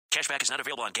Cashback is not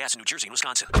available on gas in New Jersey and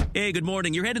Wisconsin. Hey, good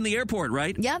morning. You're heading to the airport,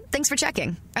 right? Yep, thanks for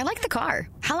checking. I like the car.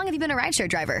 How long have you been a rideshare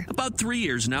driver? About 3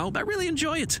 years now. I really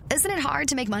enjoy it. Isn't it hard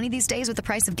to make money these days with the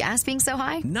price of gas being so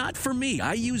high? Not for me.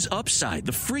 I use Upside,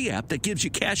 the free app that gives you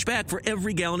cash back for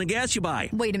every gallon of gas you buy.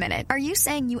 Wait a minute. Are you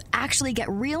saying you actually get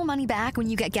real money back when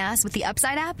you get gas with the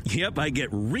Upside app? Yep, I get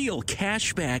real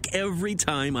cash back every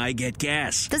time I get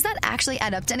gas. Does that actually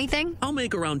add up to anything? I'll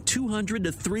make around $200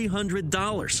 to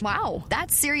 $300. Wow,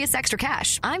 that's serious extra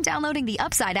cash. I'm downloading the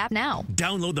Upside app now.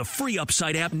 Download the free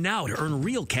Upside app now to earn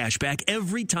real cash back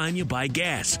every time you buy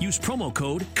gas. Use promo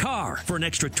code CAR for an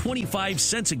extra 25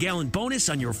 cents a gallon bonus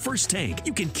on your first tank.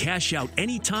 You can cash out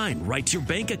anytime right to your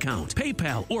bank account,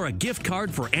 PayPal, or a gift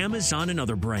card for Amazon and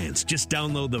other brands. Just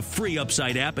download the free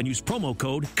Upside app and use promo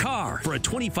code CAR for a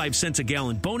 25 cents a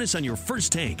gallon bonus on your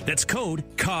first tank. That's code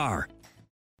CAR.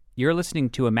 You're listening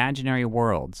to Imaginary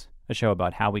Worlds, a show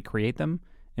about how we create them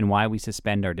and why we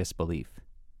suspend our disbelief.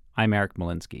 I'm Eric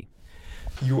Molinsky.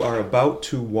 You are about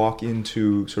to walk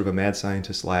into sort of a mad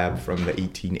scientist lab from the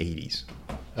 1880s.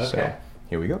 Okay. So,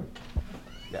 here we go.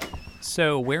 Yeah.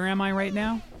 So where am I right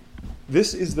now?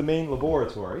 This is the main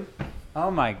laboratory. Oh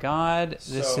my God,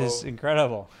 this is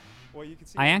incredible. Well, you can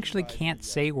see I actually can't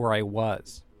say where I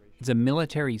was. It's a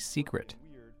military secret.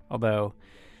 Although,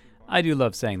 I do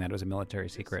love saying that it was a military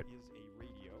secret.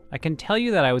 I can tell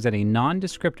you that I was at a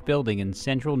nondescript building in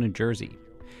central New Jersey.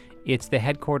 It's the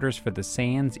headquarters for the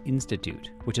SANS Institute,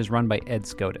 which is run by Ed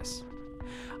Scotus.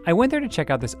 I went there to check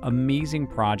out this amazing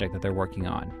project that they're working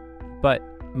on. But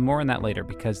more on that later,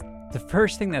 because the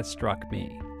first thing that struck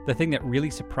me, the thing that really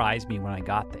surprised me when I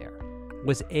got there,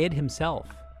 was Ed himself.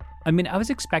 I mean, I was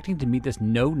expecting to meet this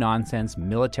no-nonsense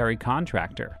military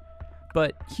contractor,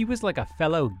 but he was like a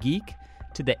fellow geek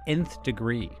to the nth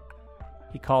degree.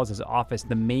 He calls his office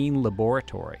the main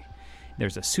laboratory.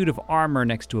 There's a suit of armor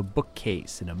next to a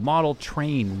bookcase, and a model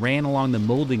train ran along the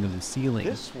molding of the ceiling.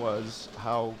 This was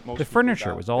how most The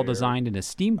furniture was all designed in a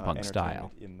steampunk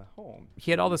style. In the home. He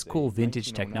had all this cool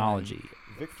vintage technology.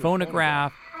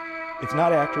 Phonograph, It's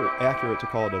not accurate to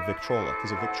call it a Victrola,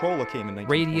 because a Victrola came in 1924.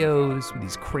 radios with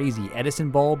these crazy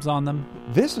Edison bulbs on them.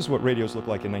 This is what radios looked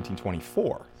like in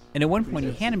 1924. And at one point,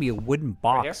 he handed me a wooden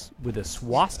box with a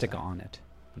swastika on it.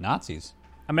 Nazis.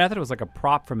 I mean, I thought it was like a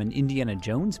prop from an Indiana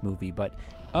Jones movie, but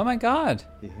Oh my God.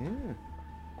 Yeah.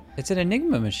 It's an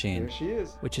Enigma machine. There she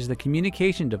is. which is the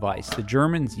communication device the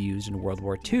Germans used in World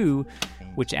War II,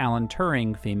 which Alan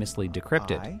Turing famously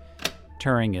decrypted.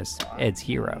 Turing is Ed's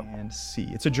hero. And C.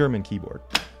 It's a German keyboard.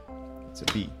 It's a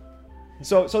B.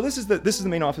 So this is the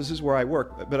main office. This is where I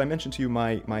work. But I mentioned to you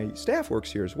my staff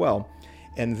works here as well,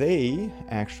 and they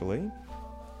actually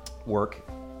work,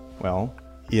 well,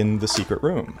 in the secret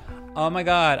room. Oh my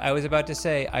God. I was about to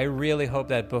say, I really hope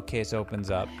that bookcase opens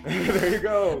up. There you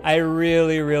go. I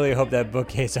really, really hope that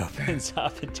bookcase opens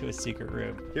up into a secret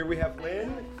room. Here we have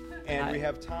Lynn, and we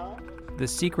have Tom. The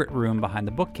secret room behind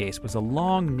the bookcase was a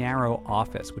long, narrow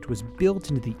office which was built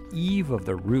into the eave of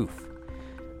the roof.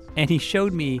 And he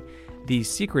showed me the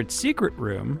secret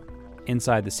room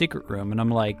inside the secret room, and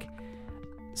I'm like,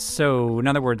 so in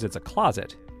other words, it's a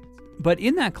closet. But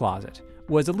in that closet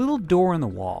was a little door in the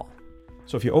wall.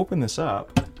 So if you open this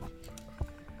up,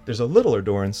 there's a littler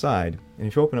door inside. And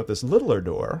if you open up this littler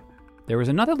door, There was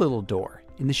another little door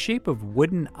in the shape of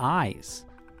wooden eyes.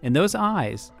 And those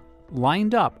eyes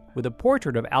lined up with a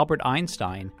portrait of Albert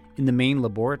Einstein in the main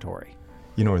laboratory.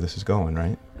 you know where this is going,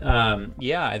 right?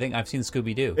 Yeah, I think I've seen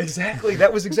Scooby-Doo. Exactly.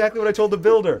 That was exactly what I told the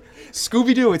builder.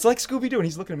 Scooby-Doo. It's like Scooby-Doo. And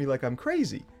he's looking at me like I'm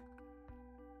crazy.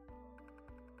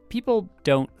 People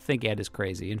don't think Ed is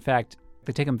crazy. In fact,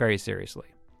 they take him very seriously.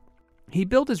 He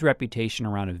built his reputation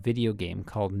around a video game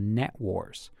called Net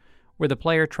Wars, where the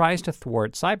player tries to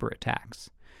thwart cyber attacks.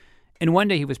 And one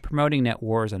day he was promoting Net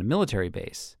Wars on a military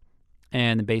base,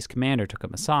 and the base commander took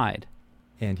him aside.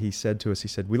 And he said to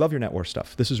us, we love your NetWars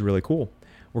stuff. This is really cool.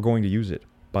 We're going to use it,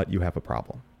 but you have a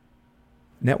problem.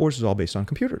 NetWars is all based on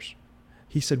computers.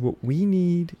 He said, what we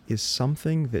need is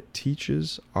something that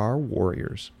teaches our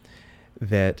warriors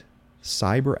that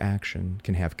cyber action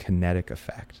can have kinetic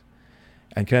effect.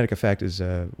 And kinetic effect is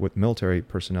what military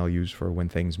personnel use for when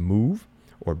things move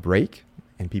or break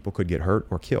and people could get hurt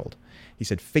or killed. He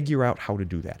said, figure out how to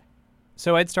do that.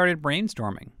 So Ed started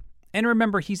brainstorming. And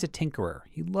remember, he's a tinkerer.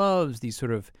 He loves these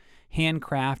sort of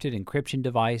handcrafted encryption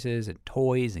devices and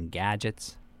toys and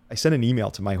gadgets. I sent an email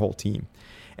to my whole team,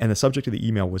 and the subject of the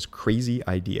email was crazy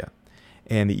idea.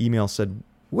 And the email said,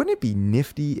 wouldn't it be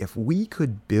nifty if we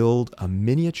could build a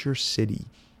miniature city,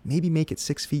 maybe make it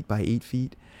 6 feet by 8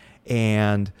 feet,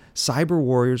 and cyber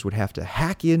warriors would have to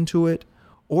hack into it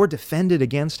or defend it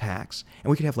against hacks. And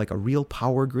we could have like a real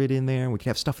power grid in there. We could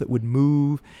have stuff that would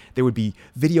move. There would be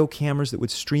video cameras that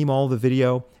would stream all the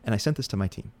video. And I sent this to my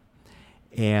team.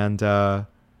 And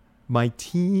my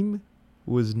team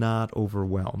was not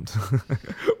overwhelmed.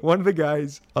 One of the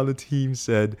guys on the team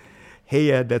said,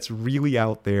 "Hey, Ed, that's really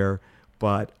out there,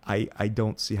 but I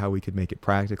don't see how we could make it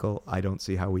practical. I don't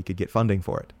see how we could get funding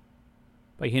for it."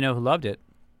 But you know who loved it?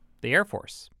 The Air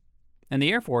Force. And the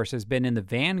Air Force has been in the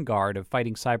vanguard of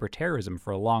fighting cyber terrorism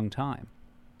for a long time.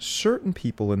 Certain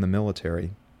people in the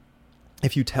military,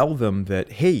 if you tell them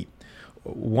that, hey,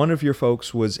 one of your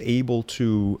folks was able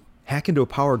to hack into a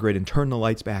power grid and turn the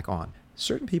lights back on,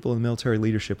 certain people in the military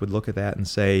leadership would look at that and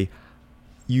say,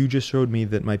 "You just showed me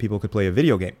that my people could play a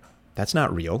video game. That's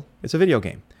not real. It's a video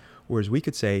game." Whereas we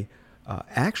could say,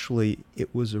 actually,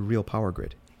 it was a real power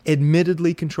grid.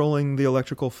 Admittedly controlling the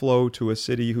electrical flow to a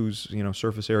city whose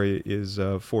surface area is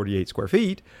 48 square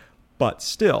feet, but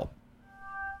still.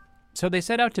 So they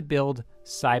set out to build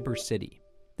Cyber City.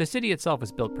 The city itself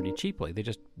was built pretty cheaply. They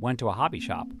just went to a hobby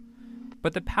shop.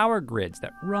 But the power grids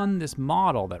that run this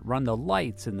model, that run the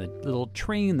lights and the little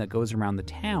train that goes around the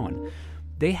town,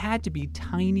 they had to be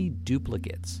tiny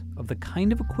duplicates of the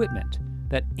kind of equipment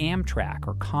that Amtrak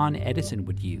or Con Edison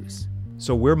would use.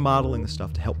 So we're modeling the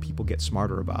stuff to help people get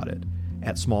smarter about it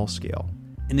at small scale.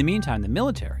 In the meantime, the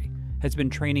military has been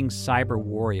training cyber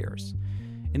warriors.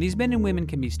 And these men and women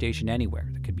can be stationed anywhere.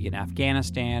 They could be in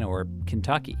Afghanistan or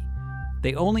Kentucky.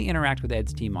 They only interact with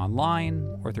Ed's team online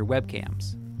or through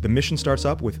webcams. The mission starts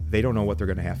up with they don't know what they're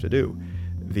going to have to do.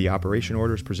 The operation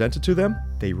order is presented to them.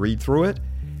 They read through it.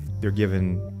 They're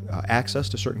given access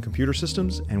to certain computer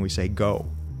systems, and we say go.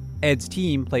 Ed's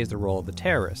team plays the role of the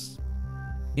terrorists.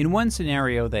 In one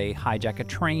scenario, they hijack a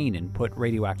train and put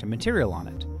radioactive material on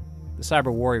it. The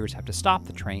cyber warriors have to stop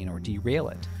the train or derail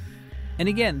it. And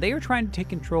again, they are trying to take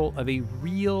control of a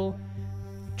real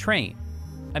train.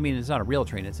 I mean, it's not a real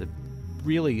train. It's a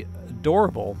really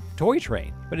adorable toy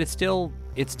train, but it's still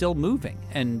moving,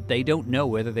 and they don't know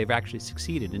whether they've actually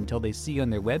succeeded until they see on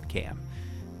their webcam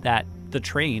that the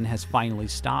train has finally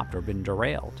stopped or been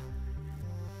derailed.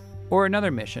 Or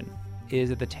another mission is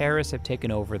that the terrorists have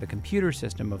taken over the computer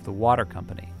system of the water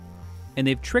company, and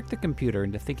they've tricked the computer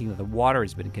into thinking that the water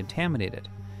has been contaminated.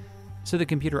 So the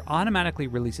computer automatically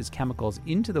releases chemicals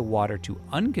into the water to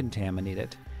uncontaminate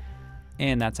it,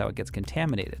 and that's how it gets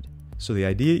contaminated. So the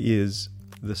idea is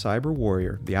the cyber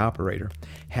warrior, the operator,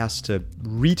 has to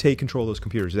retake control of those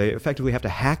computers. They effectively have to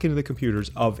hack into the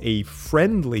computers of a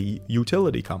friendly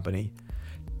utility company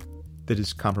that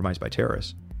is compromised by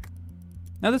terrorists.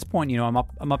 Now at this point,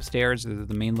 I'm upstairs at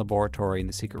the main laboratory in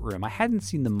the secret room. I hadn't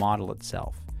seen the model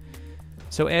itself.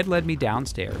 So Ed led me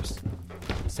downstairs,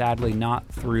 sadly not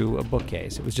through a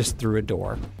bookcase. It was just through a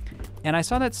door. And I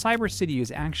saw that Cyber City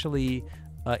is actually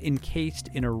encased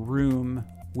in a room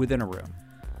within a room.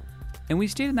 And we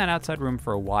stayed in that outside room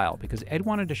for a while because Ed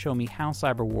wanted to show me how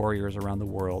cyber warriors around the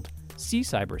world see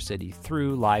Cyber City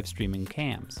through live streaming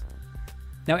cams.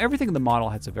 Now, everything in the model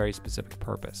has a very specific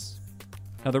purpose.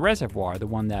 Now, the reservoir, the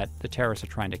one that the terrorists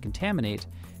are trying to contaminate,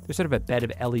 there's sort of a bed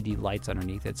of LED lights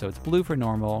underneath it, so it's blue for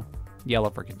normal, yellow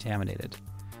for contaminated.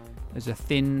 There's a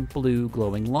thin blue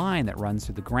glowing line that runs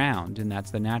through the ground, and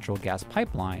that's the natural gas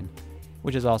pipeline,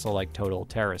 which is also like total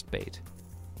terrorist bait.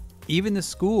 Even the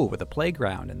school with the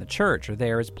playground and the church are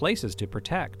there as places to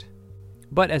protect.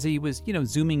 But as he was,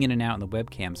 zooming in and out in the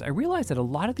webcams, I realized that a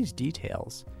lot of these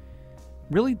details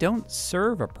really don't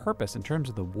serve a purpose in terms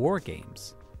of the war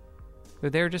games. They're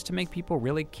there just to make people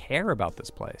really care about this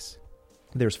place.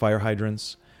 There's fire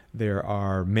hydrants, there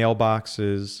are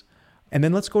mailboxes, and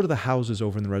then let's go to the houses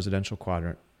over in the residential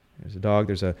quadrant. There's a dog,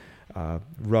 there's a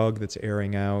rug that's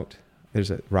airing out,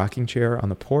 there's a rocking chair on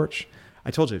the porch.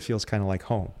 I told you it feels kind of like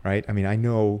home, right? I mean, I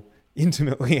know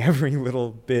intimately every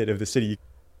little bit of the city.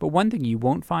 But one thing you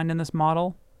won't find in this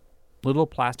model, little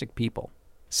plastic people.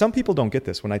 Some people don't get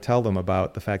this. When I tell them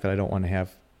about the fact that I don't want to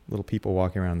have little people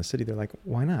walking around the city, they're like,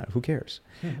 why not? Who cares?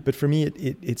 But for me,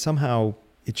 it somehow,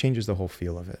 it changes the whole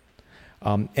feel of it.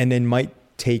 And then might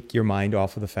take your mind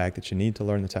off of the fact that you need to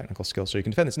learn the technical skills so you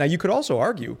can defend this. Now, you could also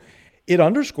argue it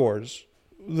underscores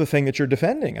the thing that you're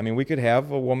defending. I mean, we could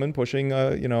have a woman pushing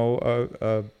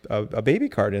a baby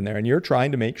cart in there, and you're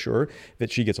trying to make sure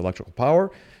that she gets electrical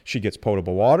power, she gets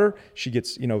potable water, she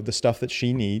gets, the stuff that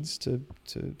she needs to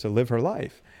live her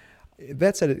life.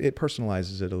 That said, it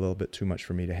personalizes it a little bit too much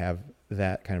for me to have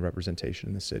that kind of representation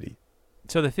in the city.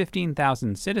 So the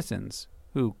 15,000 citizens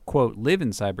who, quote, live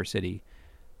in Cyber City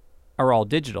are all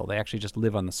digital. They actually just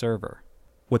live on the server.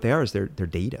 What they are is their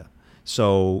data.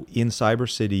 So in Cyber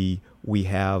City, we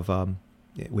have a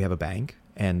bank,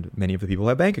 and many of the people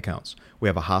have bank accounts. We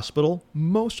have a hospital.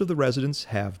 Most of the residents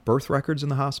have birth records in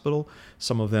the hospital.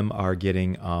 Some of them are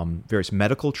getting various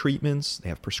medical treatments. They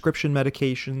have prescription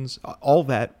medications. All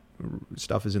that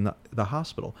stuff is in the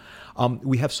hospital.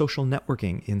 We have social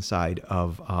networking inside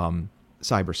of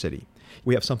Cyber City.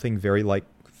 We have something very like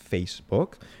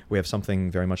Facebook. We have something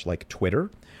very much like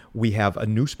Twitter. We have a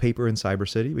newspaper in Cyber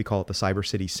City. We call it the Cyber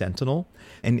City Sentinel.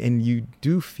 And you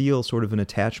do feel sort of an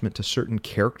attachment to certain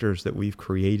characters that we've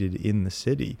created in the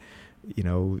city. You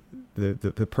know,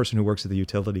 the person who works at the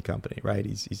utility company, right?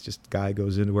 He's just a guy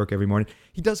goes into work every morning.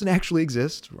 He doesn't actually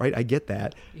exist, right? I get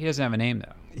that. He doesn't have a name,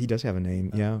 though. He does have a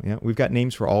name, yeah. We've got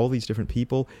names for all these different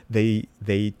people. They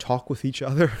talk with each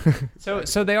other.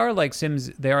 So they are like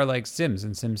Sims. They are like Sims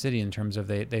in SimCity in terms of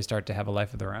they start to have a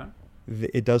life of their own.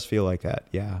 It does feel like that,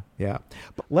 yeah.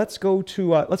 But let's go to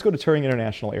Turing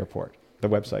International Airport, the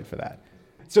website for that.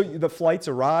 So the flights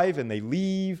arrive and they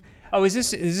leave. Oh, is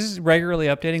this regularly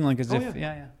updating? Like as if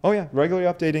yeah. Oh yeah, regularly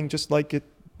updating, just like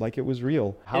it was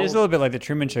real. It is a little bit like the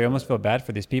Truman Show. You almost feel bad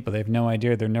for these people. They have no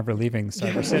idea they're never leaving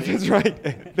Cyber City. That's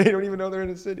right. They don't even know they're in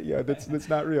a city. Yeah, that's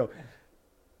not real.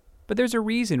 But there's a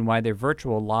reason why their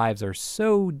virtual lives are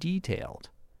so detailed.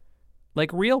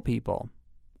 Like real people,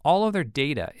 all of their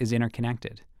data is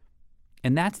interconnected.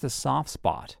 And that's the soft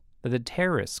spot that the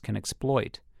terrorists can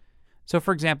exploit. So,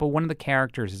 for example, one of the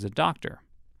characters is a doctor.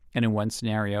 And in one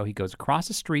scenario, he goes across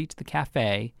the street to the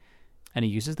cafe, and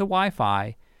he uses the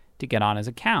Wi-Fi to get on his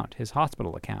account, his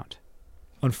hospital account.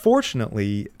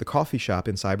 Unfortunately, the coffee shop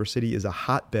in Cyber City is a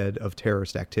hotbed of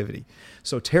terrorist activity.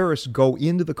 So terrorists go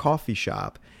into the coffee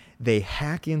shop, they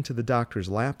hack into the doctor's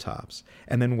laptops,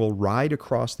 and then will ride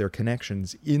across their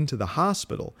connections into the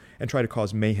hospital and try to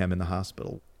cause mayhem in the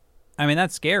hospital. I mean,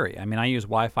 that's scary. I mean, I use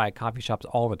Wi-Fi at coffee shops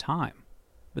all the time.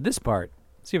 But this part,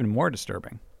 it's even more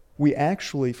disturbing. We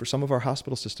actually, for some of our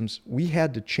hospital systems, we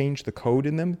had to change the code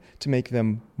in them to make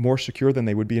them more secure than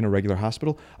they would be in a regular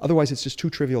hospital. Otherwise, it's just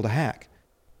too trivial to hack.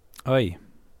 Oy.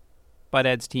 But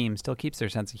Ed's team still keeps their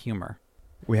sense of humor.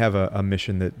 We have a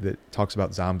mission that talks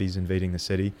about zombies invading the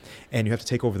city, and you have to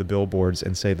take over the billboards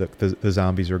and say that the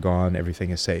zombies are gone,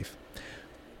 everything is safe.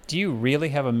 Do you really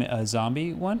have a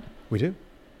zombie one? We do.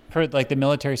 Like the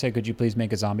military said, could you please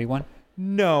make a zombie one?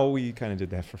 No, we kind of did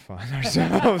that for fun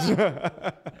ourselves.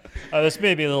 This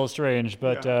may be a little strange,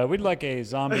 but we'd like a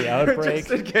zombie outbreak.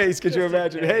 Just in case, could you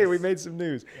imagine? Hey, we made some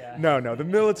news. Yeah. No, the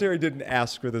military didn't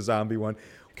ask for the zombie one.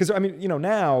 Because, I mean,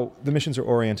 now the missions are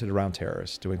oriented around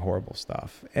terrorists doing horrible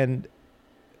stuff. And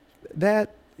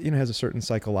that, has a certain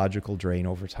psychological drain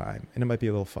over time. And it might be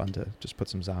a little fun to just put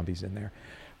some zombies in there.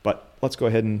 But let's go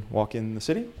ahead and walk in the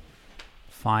city.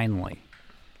 Finally.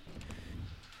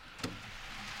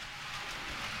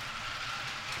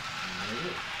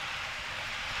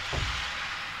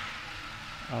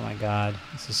 Oh my God,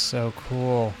 this is so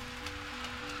cool.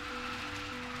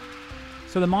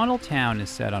 So the model town is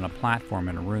set on a platform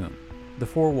in a room. The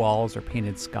four walls are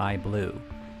painted sky blue.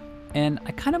 And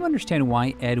I kind of understand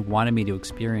why Ed wanted me to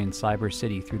experience Cyber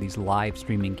City through these live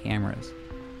streaming cameras.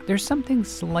 There's something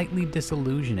slightly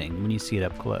disillusioning when you see it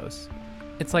up close.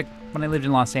 It's like when I lived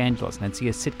in Los Angeles and I'd see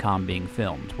a sitcom being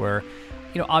filmed where,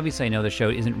 obviously I know the show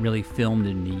isn't really filmed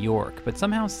in New York, but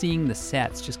somehow seeing the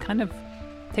sets just kind of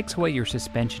takes away your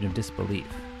suspension of disbelief.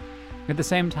 At the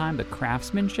same time, the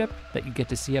craftsmanship that you get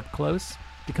to see up close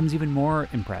becomes even more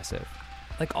impressive.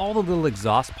 Like all the little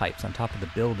exhaust pipes on top of the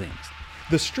buildings.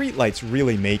 The streetlights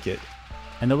really make it.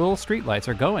 And the little streetlights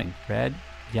are going red,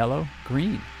 yellow,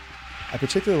 green. I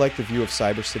particularly like the view of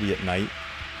Cyber City at night.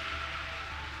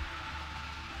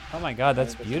 Oh my God,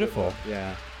 that's beautiful.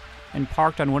 Yeah. And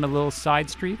parked on one of the little side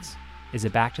streets is a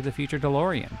Back to the Future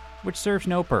DeLorean, which serves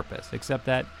no purpose except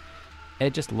that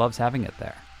Ed just loves having it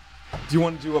there. Do you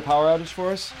want to do a power outage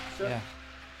for us? Sure. Yeah.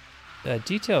 The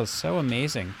detail is so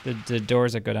amazing. The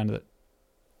doors that go down to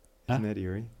the... Isn't that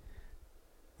eerie?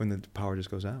 When the power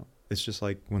just goes out. It's just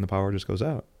like when the power just goes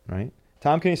out, right?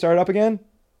 Tom, can you start it up again?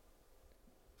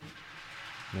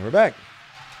 And we're back.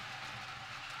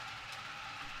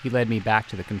 He led me back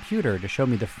to the computer to show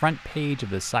me the front page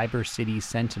of the Cyber City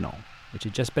Sentinel, which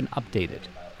had just been updated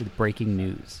with breaking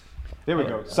news. There we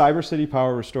go. Cyber City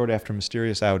power restored after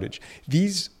mysterious outage.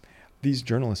 These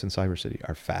journalists in Cyber City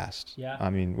are fast. Yeah.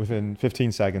 I mean, within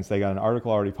 15 seconds, they got an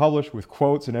article already published with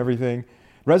quotes and everything.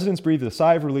 Residents breathed a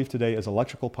sigh of relief today as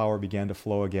electrical power began to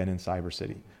flow again in Cyber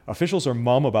City. Officials are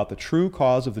mum about the true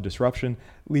cause of the disruption,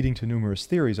 leading to numerous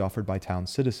theories offered by town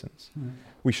citizens.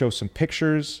 We show some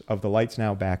pictures of the lights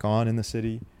now back on in the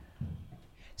city.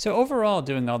 So overall,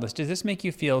 doing all this, does this make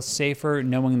you feel safer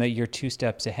knowing that you're 2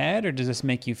 steps ahead, or does this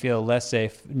make you feel less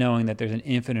safe knowing that there's an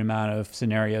infinite amount of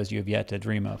scenarios you have yet to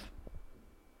dream of?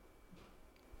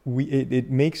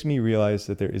 it makes me realize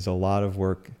that there is a lot of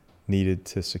work needed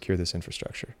to secure this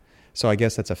infrastructure. So I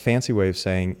guess that's a fancy way of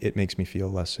saying it makes me feel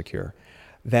less secure.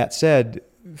 That said,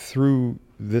 through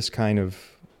this kind of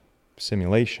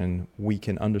simulation, we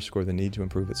can underscore the need to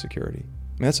improve its security.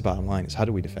 I mean, that's the bottom line, is how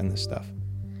do we defend this stuff?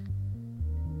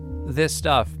 This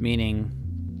stuff, meaning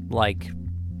like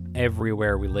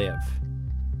everywhere we live,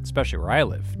 especially where I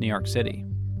live, New York City.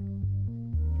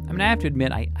 I mean, I have to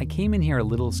admit, I came in here a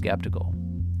little skeptical.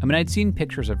 I mean, I'd seen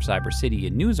pictures of Cyber City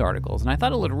in news articles, and I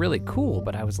thought it looked really cool,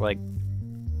 but I was like,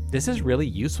 this is really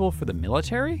useful for the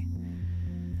military?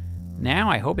 Now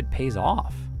I hope it pays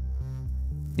off.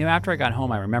 You know, after I got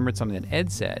home, I remembered something that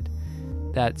Ed said,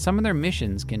 that some of their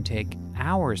missions can take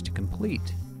hours to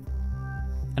complete.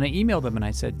 And I emailed them and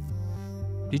I said,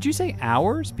 did you say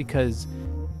hours? Because,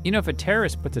 you know, if a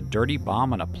terrorist puts a dirty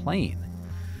bomb on a plane,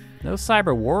 those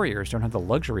cyber warriors don't have the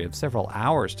luxury of several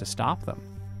hours to stop them.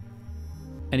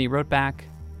 And he wrote back,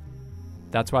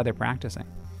 that's why they're practicing.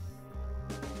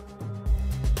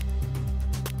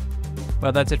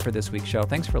 Well, that's it for this week's show.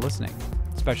 Thanks for listening.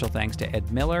 Special thanks to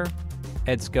Ed Miller,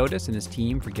 Ed Scotus, and his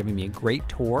team for giving me a great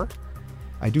tour.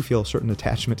 I do feel a certain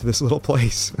attachment to this little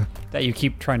place. That you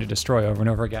keep trying to destroy over and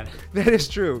over again. That is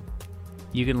true.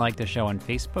 You can like the show on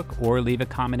Facebook or leave a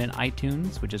comment in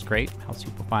iTunes, which is great. Helps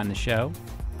people find the show.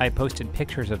 I posted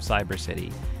pictures of Cyber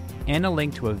City and a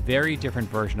link to a very different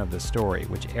version of the story,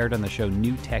 which aired on the show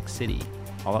New Tech City,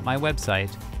 all at my website,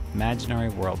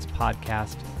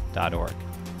 imaginaryworldspodcast.org.